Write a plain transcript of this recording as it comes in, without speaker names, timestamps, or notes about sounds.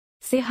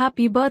say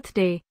happy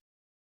birthday.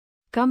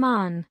 Come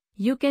on,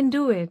 you can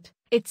do it.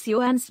 It's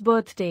Johann's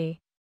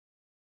birthday.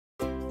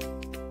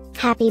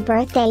 Happy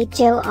birthday,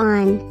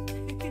 Johann.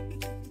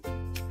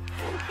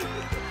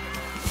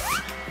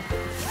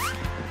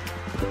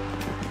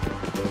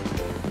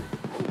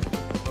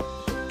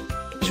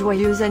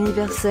 Joyeux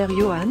anniversaire,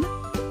 Johann.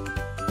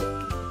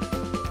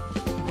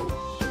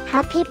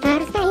 Happy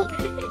birthday,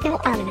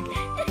 Johann.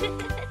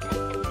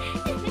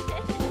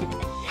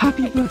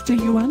 Happy birthday,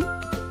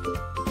 Johann.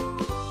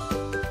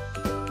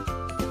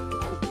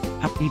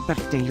 Happy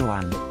birthday,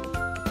 Johann.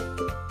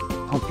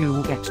 Hope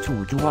you get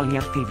to do all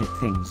your favorite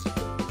things.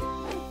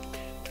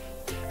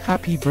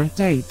 Happy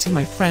birthday to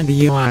my friend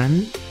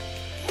Johann.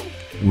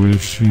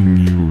 Wishing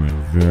you a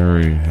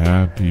very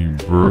happy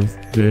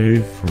birthday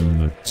from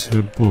the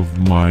tip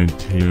of my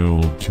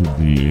tail to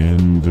the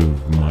end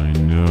of my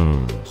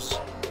nose.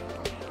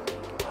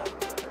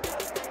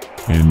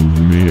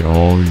 And may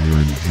all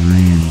your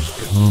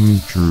dreams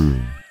come true.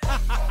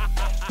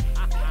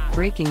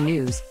 Breaking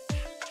news.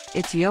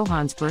 It's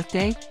Johann's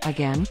birthday,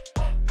 again?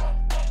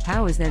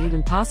 How is that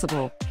even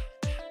possible?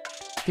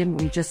 Didn't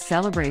we just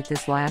celebrate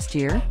this last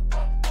year?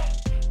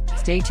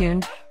 Stay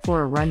tuned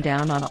for a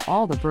rundown on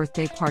all the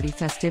birthday party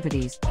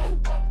festivities.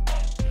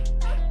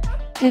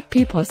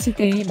 Happy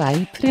birthday,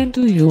 my friend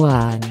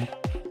Johann.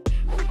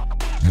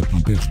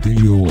 Happy birthday,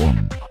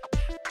 Johann.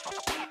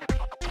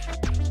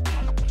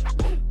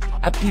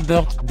 Happy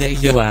birthday,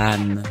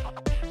 Johann.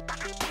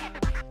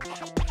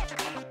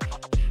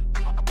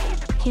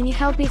 Can you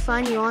help me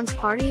find Johann's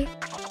party?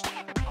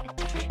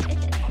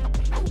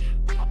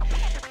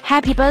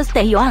 Happy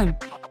birthday, Johann.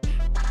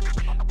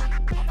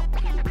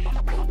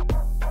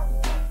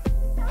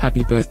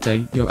 Happy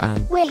birthday,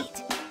 Johann.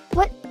 Wait,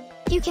 what?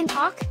 You can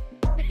talk?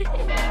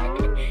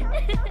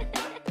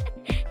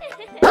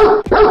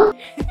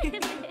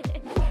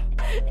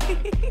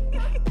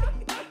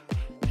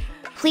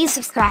 Please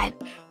subscribe,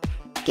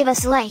 give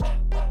us a like,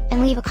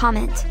 and leave a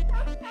comment.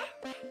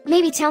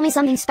 Maybe tell me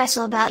something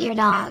special about your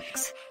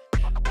dogs.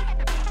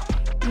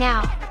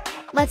 Now,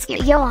 let's get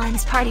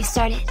Johann's party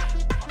started.